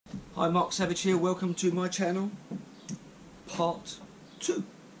Hi, Mark Savage here, welcome to my channel, part 2.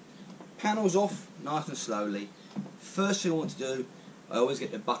 Panels off, nice and slowly. First thing I want to do, I always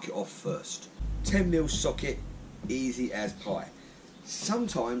get the bucket off first. 10mm socket, easy as pie.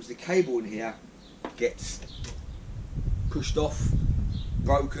 Sometimes the cable in here gets pushed off,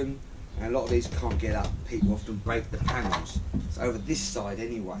 broken, and a lot of these can't get up. People often break the panels. It's over this side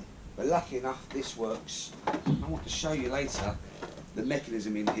anyway. But lucky enough, this works. I want to show you later the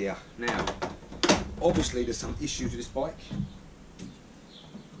mechanism in here. Now, obviously there's some issues with this bike,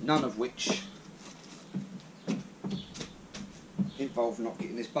 none of which involve not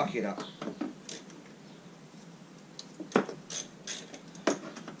getting this bucket up.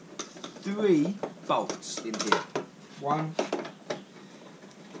 Three bolts in here. 1,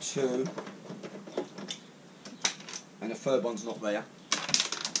 2, and the third one's not there.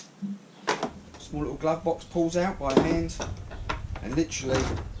 Small little glove box pulls out by hand, and literally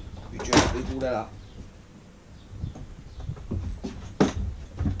you just pull that up.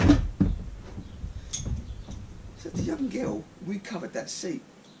 So the young girl recovered that seat.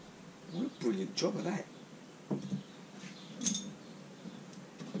 What a brilliant job of that.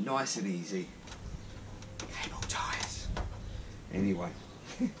 Nice and easy. Cable ties. Anyway,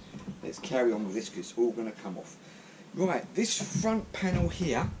 let's carry on with this because it's all going to come off. Right, this front panel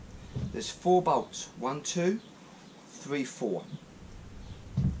here, there's 4 bolts. 1, 2, 3, 4.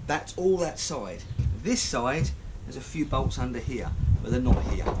 That's all that side. This side, there's a few bolts under here, but they're not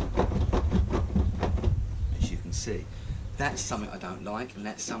here. As you can see. That's something I don't like, and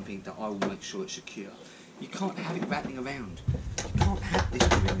that's something that I will make sure it's secure. You can't have it rattling around. You can't have this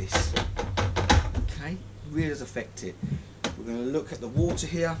doing this. Okay? Really does affect it. We're going to look at the water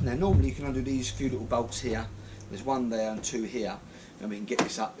here. Now normally you can undo these few little bolts here. There's 1 there and 2 here. And we can get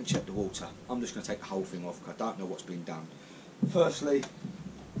this up and check the water. I'm just going to take the whole thing off because I don't know what's been done. Firstly,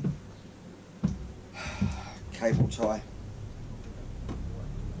 cable tie.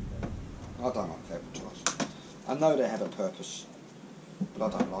 I don't like cable ties. I know they have a purpose,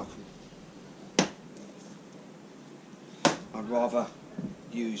 but I don't like them. I'd rather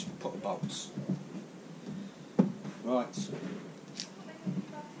use proper bolts. Right.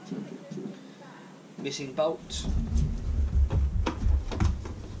 Missing bolt.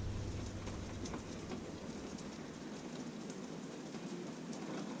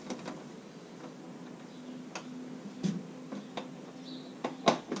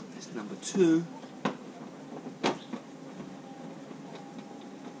 That's number 2.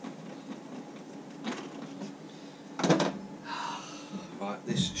 Right,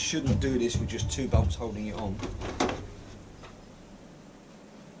 this shouldn't do this with just 2 bolts holding it on.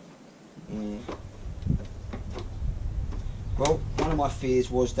 Well, one of my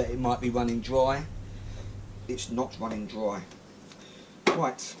fears was that it might be running dry. It's not running dry.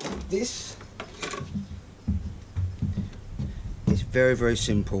 Right, this is very, very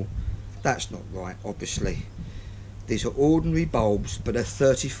simple. That's not right, obviously. These are ordinary bulbs, but they're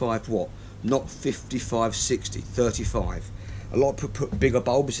 35 watt, not 55, 60, 35. A lot of people put bigger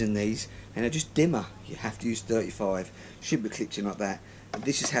bulbs in these, and they're just dimmer. You have to use 35. Should be clipped in like that. And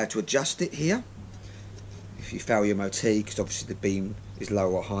this is how to adjust it here. If you fail your MOT, because obviously the beam is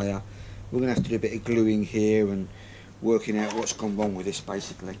lower or higher, we're going to have to do a bit of gluing here and working out what's gone wrong with this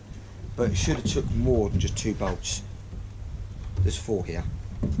basically. But it should have took more than just 2 bolts. There's 4 here.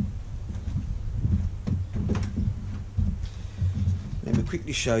 Let me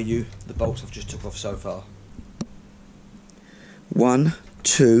quickly show you the bolts I've just took off so far. 1,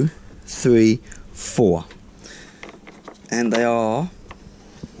 2, 3, 4. And they are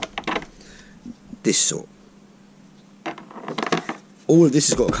this sort. All of this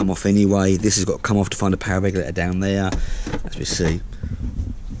has got to come off anyway. This has got to come off to find a power regulator down there, as we see.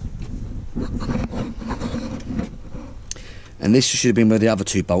 And this should have been where the other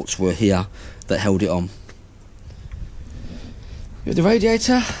 2 bolts were here that held it on. With the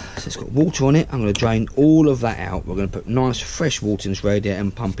radiator, so it's got water on it. I'm going to drain all of that out. We're going to put nice fresh water in this radiator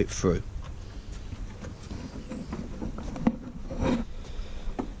and pump it through.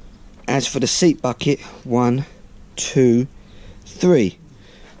 As for the seat bucket, 1, 2, 3.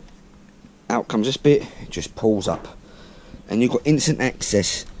 Out comes this bit, it just pulls up. And you've got instant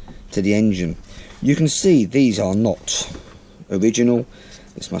access to the engine. You can see these are not original.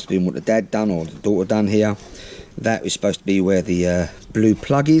 This must be what the dad done or the daughter done here. That is supposed to be where the blue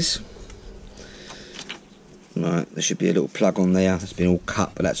plug is. Right, there should be a little plug on there. It's been all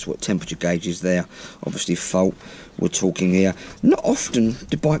cut, but that's what temperature gauge is there. Obviously fault, we're talking here. Not often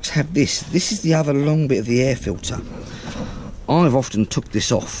do bikes have this. This is the other long bit of the air filter. I've often took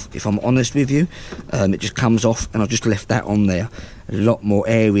this off, if I'm honest with you. It just comes off, and I've just left that on there. a lot more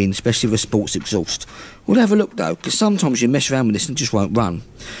air in, especially with a sports exhaust. We'll have a look though, because sometimes you mess around with this and it just won't run.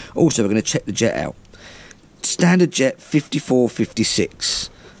 Also, we're going to check the jet out. Standard jet 5456.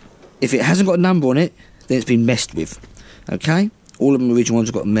 If it hasn't got a number on it, then it's been messed with. Okay? All of them original ones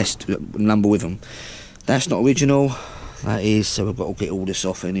have got a number with them. That's not original. That is, so we've got to get all this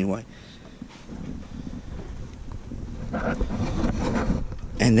off anyway.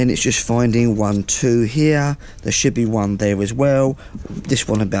 And then it's just finding 1, 2 here. There should be one there as well. This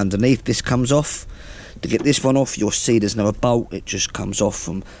one underneath, this comes off. To get this one off, you'll see there's another bolt. It just comes off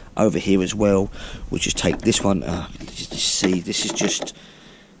from over here as well. We'll just take this one. Just see, this is just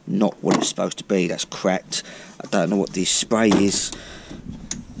not what it's supposed to be. That's cracked. I don't know what this spray is.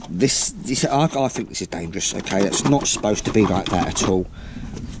 I think this is dangerous. Okay, that's not supposed to be like that at all.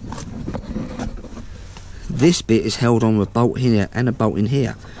 This bit is held on with a bolt here and a bolt in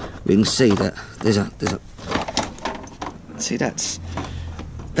here. We can see that there's a see, that's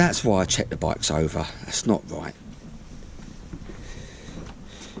why I check the bikes over. That's not right.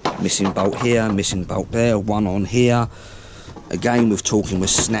 Missing bolt here, missing bolt there, one on here. Again, we're talking, we're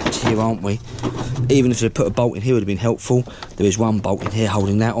snapped here, aren't we? Even if they put a bolt in here, it would have been helpful. There is one bolt in here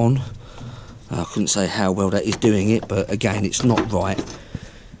holding that on. I couldn't say how well that is doing it, but again, it's not right.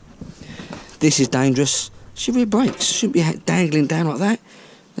 This is dangerous. Should be brakes. Shouldn't be dangling down like that.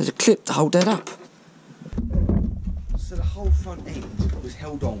 There's a clip to hold that up. So the whole front end was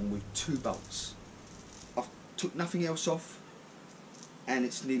held on with 2 bolts. I've took nothing else off, and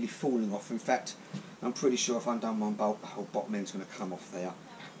it's nearly falling off. In fact, I'm pretty sure if I undone one bolt, the whole bottom end's going to come off there.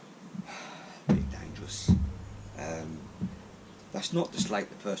 A bit dangerous. That's not just like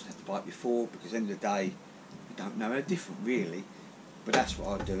the person had the bike before, because at the end of the day, you don't know, they're different really. But that's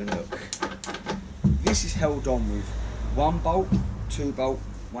what I'd do. And look, this is held on with 1 bolt, 2 bolt,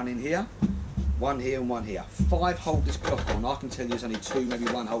 1 in here, 1 here and 1 here. 5 hold this cloth on. I can tell you there's only 2, maybe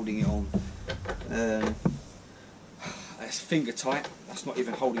 1 holding it on. That's finger tight. That's not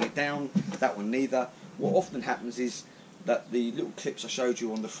even holding it down. That one neither. What often happens is that the little clips I showed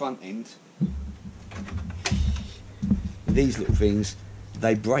you on the front end, these little things,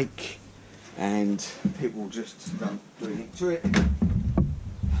 they break, and people just don't do anything to it.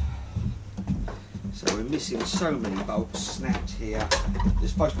 So we're missing so many bolts snapped here.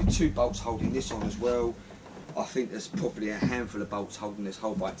 There's supposed to be 2 bolts holding this on as well. I think there's probably a handful of bolts holding this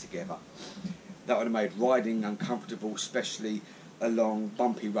whole bike together. That would have made riding uncomfortable, especially along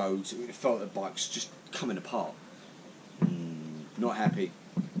bumpy roads. It would have felt the bike's just coming apart. Not happy.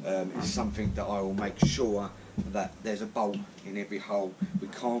 It's something that I will make sure that there's a bolt in every hole.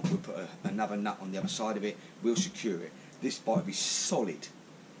 We'll put another nut on the other side of it. We'll secure it. This bike will be solid.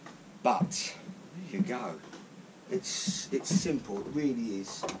 But there you go. It's simple. It really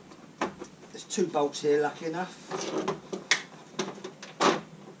is. There's 2 bolts here, lucky enough.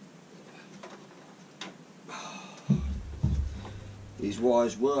 These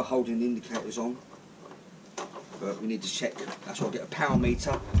wires were holding the indicators on, but we need to check. That's why I get a power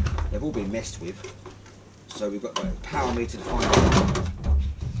meter. They've all been messed with, so we've got a power meter to find out.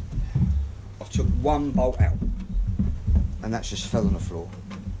 I've took 1 bolt out, and that's just fell on the floor.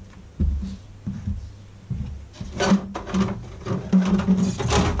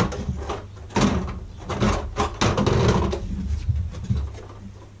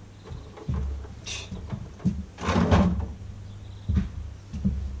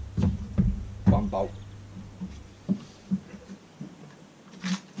 Bolt.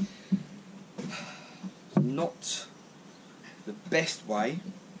 Not the best way.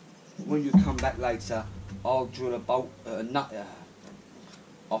 When you come back later, I'll drill a bolt, a nut.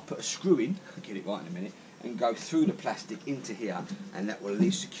 I'll put a screw in. I'll get it right in a minute, and go through the plastic into here, and that will at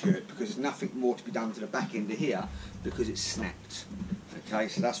least secure it, because there's nothing more to be done to the back end of here because it's snapped. Okay,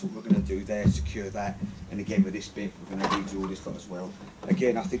 so that's what we're going to do there, secure that. And again, with this bit, we're going to redo all this lot as well.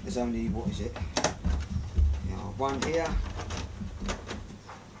 Again, I think there's only, what is it? 1 here.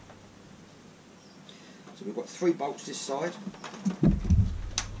 So we've got 3 bolts this side.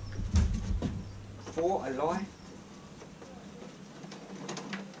 4, I lie.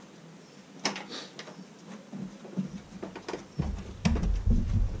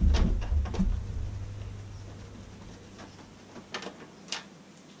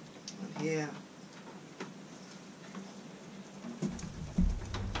 Here.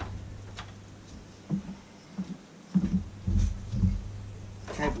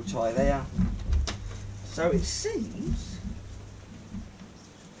 Cable tie there. So it seems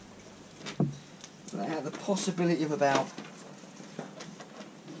they have the possibility of about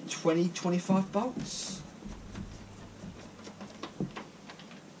 20-25 bolts.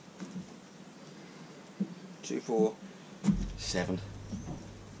 Two, 4, 7.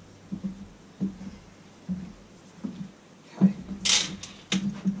 Okay. And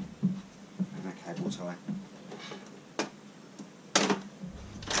that cable tie.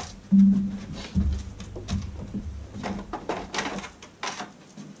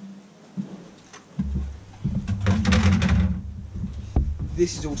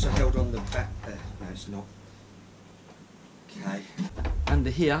 This is also held on the back there. No, it's not. Okay. Under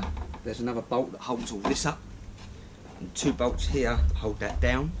here, there's another bolt that holds all this up, and 2 bolts here that hold that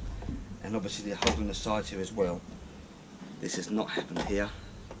down, and obviously they're holding the sides here as well. This has not happened here.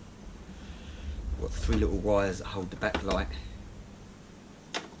 We've got 3 little wires that hold the back light,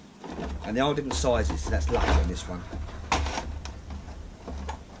 and they are different sizes, so that's lucky on this one.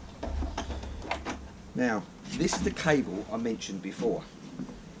 Now, this is the cable I mentioned before.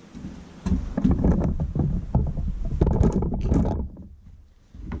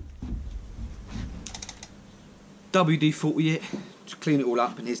 WD-40 it, just clean it all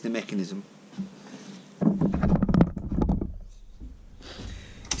up, and here's the mechanism.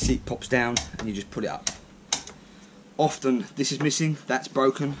 You see it pops down and you just put it up. Often this is missing, that's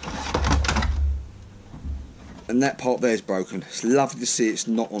broken, and that part there is broken. It's lovely to see it's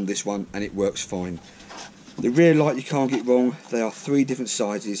not on this one and it works fine. The rear light you can't get wrong, they are 3 different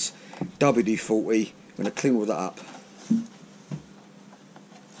sizes, WD-40, I'm going to clean all that up.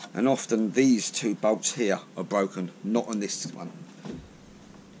 And often these 2 bolts here are broken, not on this one.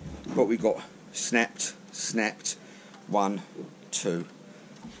 But we got snapped, 1, 2.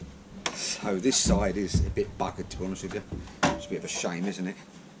 So this side is a bit buggered, to be honest with you. It's a bit of a shame, isn't it?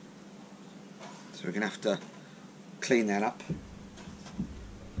 So we're going to have to clean that up.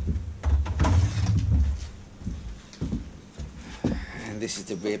 And this is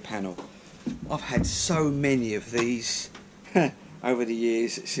the rear panel. I've had so many of these over the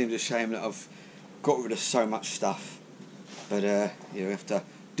years. It seems a shame that I've got rid of so much stuff, but you have to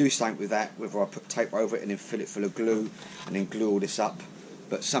do something with that, whether I put tape over it and then fill it full of glue and then glue all this up,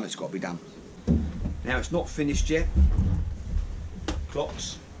 but something's got to be done. Now it's not finished yet.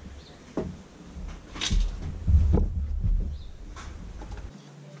 Clocks.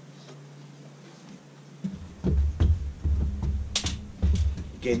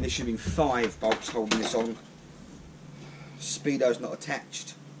 Again, there should be 5 bolts holding this on. Speedo's not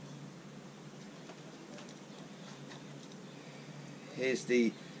attached. Here's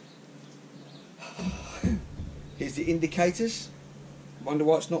the indicators. Wonder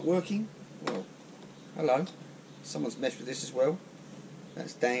why it's not working? Well, hello. Someone's messed with this as well.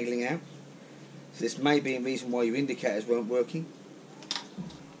 That's dangling out. So this may be a reason why your indicators weren't working.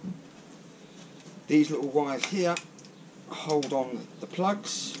 These little wires here hold on the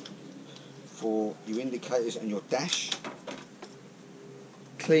plugs for your indicators and your dash.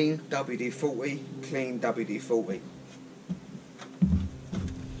 Clean WD-40, clean WD-40.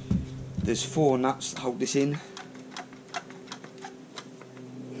 There's 4 nuts that hold this in.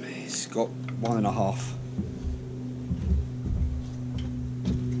 It's got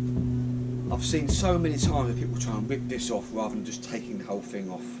 1.5. I've seen so many times that people try and rip this off rather than just taking the whole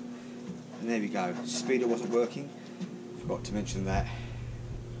thing off. And there we go. Speeder wasn't working. Forgot to mention that.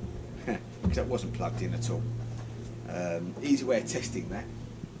 Because that wasn't plugged in at all. Easy way of testing that,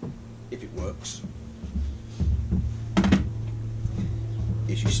 if it works,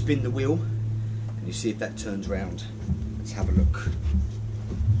 is you spin the wheel and you see if that turns round. Let's have a look.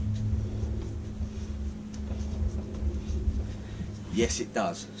 Yes, it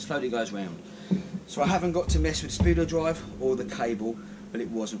does. Slowly goes round. So I haven't got to mess with speedo drive or the cable, but it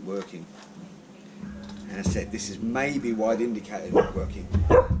wasn't working. And I said, this is maybe why the indicator isn't working.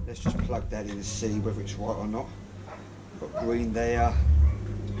 Let's just plug that in and see whether it's right or not. Got green there.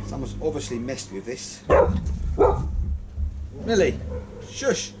 Someone's obviously messed with this. Millie,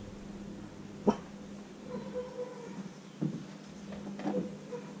 shush.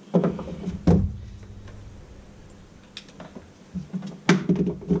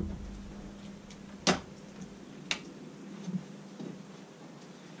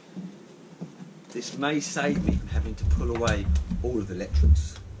 This may save me from having to pull away all of the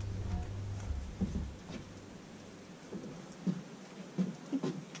electrics.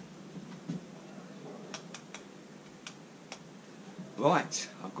 Right,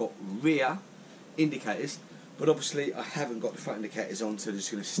 I've got rear indicators, but obviously I haven't got the front indicators on, so they're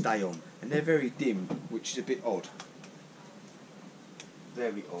just going to stay on. And they're very dim, which is a bit odd.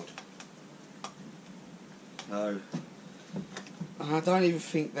 Very odd. So, I don't even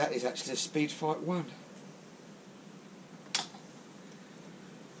think that is actually a Speedfight 1.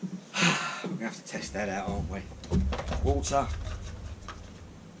 We're going to have to test that out, aren't we? Water.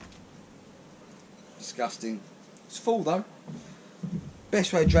 Disgusting. It's full though.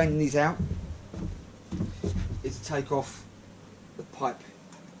 Best way of draining these out is to take off the pipe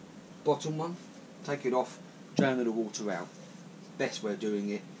bottom one, take it off, drain all the water out. Best way of doing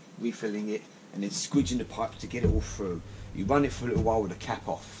it, refilling it, and then squidging the pipe to get it all through. You run it for a little while with the cap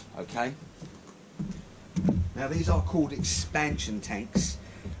off, okay? Now these are called expansion tanks,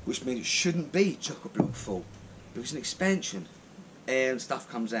 which means it shouldn't be chock-a-block full, because an expansion, air and stuff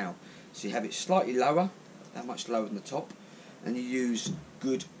comes out. So you have it slightly lower, that much lower than the top, and you use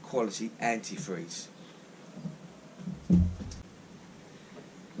good quality antifreeze.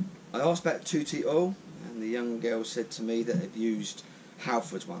 I asked about 2T oil, and the young girl said to me that they've used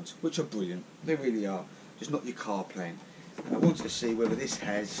Halford's ones, which are brilliant. They really are. Just not your car plan. And I wanted to see whether this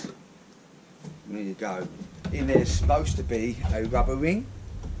has, there you go, in there's supposed to be a rubber ring.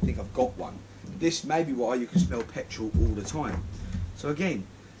 I think I've got one. This may be why you can smell petrol all the time. So again,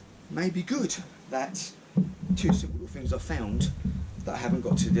 maybe good. That's two simple little things I found that I haven't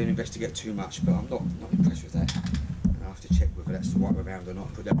got to then investigate too much, but I'm not impressed with that. And I have to check whether that's the right way around or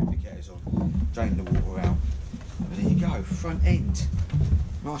not. Put the lubricators on, drain the water out. And there you go, front end.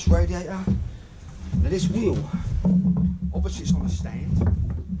 Nice radiator. Now this wheel, obviously it's on a stand.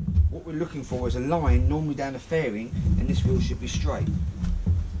 What we're looking for is a line normally down the fairing, and this wheel should be straight.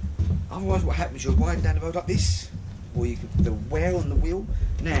 Otherwise what happens, you're riding down the road like this, or you can put the wear on the wheel.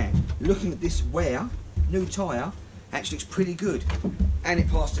 Now, looking at this wear, new tyre, actually looks pretty good. And it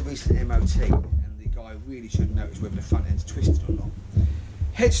passed a recent MOT, and the guy really should notice whether the front end's twisted or not.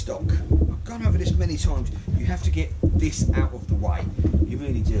 Headstock, I've gone over this many times, you have to get this out of the way, you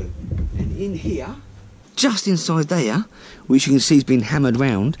really do. And in here, just inside there, which you can see has been hammered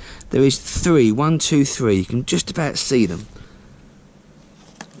round, there is three, 1, 2, 3, you can just about see them.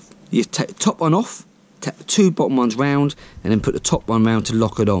 You take the top one off, tap the two bottom ones round, and then put the top one round to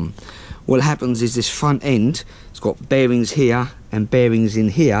lock it on. What happens is this front end, it's got bearings here and bearings in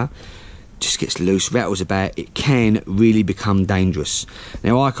here, just gets loose, rattles about, it can really become dangerous.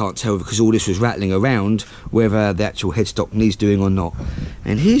 Now I can't tell because all this was rattling around whether the actual headstock needs doing or not.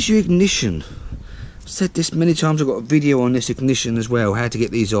 And here's your ignition. I've said this many times, I've got a video on this ignition as well, how to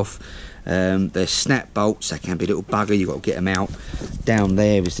get these off. They're snap bolts, they can be a little bugger, you've got to get them out. Down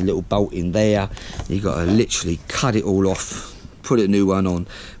there is the little bolt in there, you've got to literally cut it all off, put a new one on.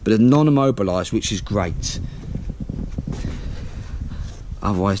 But they're non-immobilised, which is great.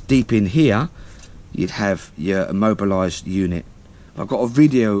 Otherwise, deep in here, you'd have your immobilised unit. I've got a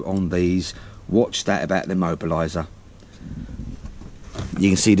video on these, watch that about the immobiliser. You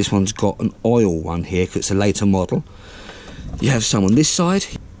can see this one's got an oil one here, because it's a later model. You have some on this side,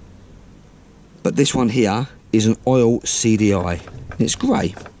 but this one here is an oil CDI. It's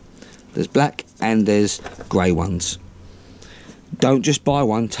grey. There's black and there's grey ones. Don't just buy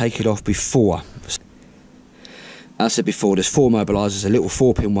one, take it off before. As I said before, there's 4 mobilisers, a little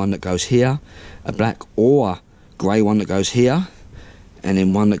 4-pin one that goes here, a black or grey one that goes here, and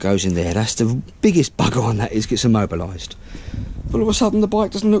then one that goes in there. That's the biggest bugger on that, is gets immobilised. But all of a sudden the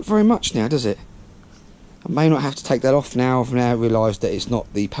bike doesn't look very much now, does it? I may not have to take that off now. I've now realised that it's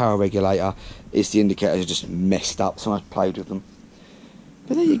not the power regulator, it's the indicators are just messed up, so I've played with them.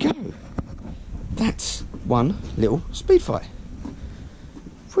 But there you go. That's one little Speedfight.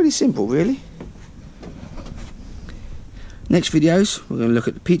 Pretty simple, really. Next videos, we're going to look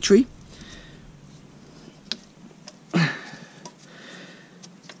at the PT2.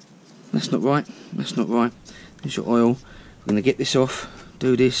 That's not right, that's not right. There's your oil. We're going to get this off,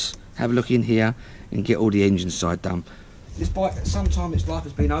 do this, have a look in here, and get all the engine side done. This bike, at some time its life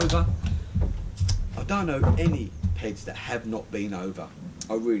has been over. I don't know any peds that have not been over.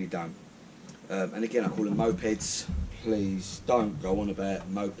 I really don't. And again, I call them mopeds. Please don't go on about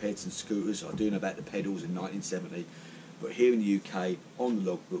mopeds and scooters. I do know about the pedals in 1970. But here in the UK, on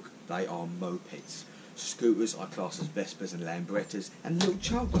the logbook, they are mopeds. Scooters I class as Vespas and Lambrettas, and the little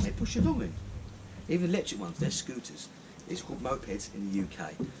child one they push along in. Even electric ones, they're scooters. It's called mopeds in the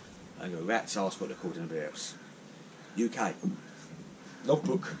UK. I go, rats ask what they're called in everywhere else. UK.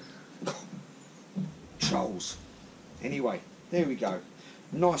 Logbook. Trolls. Anyway, there we go.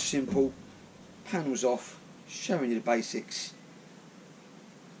 Nice, simple. Panels off. Showing you the basics.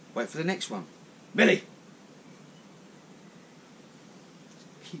 Wait for the next one. Billy!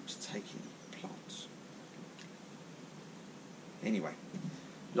 Keeps taking plants. Anyway,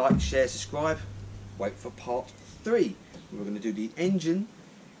 like, share, subscribe. Wait for part 3. We're going to do the engine,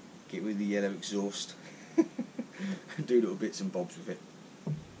 get rid of the yellow exhaust, and do little bits and bobs with it.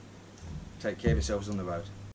 Take care of yourselves on the road.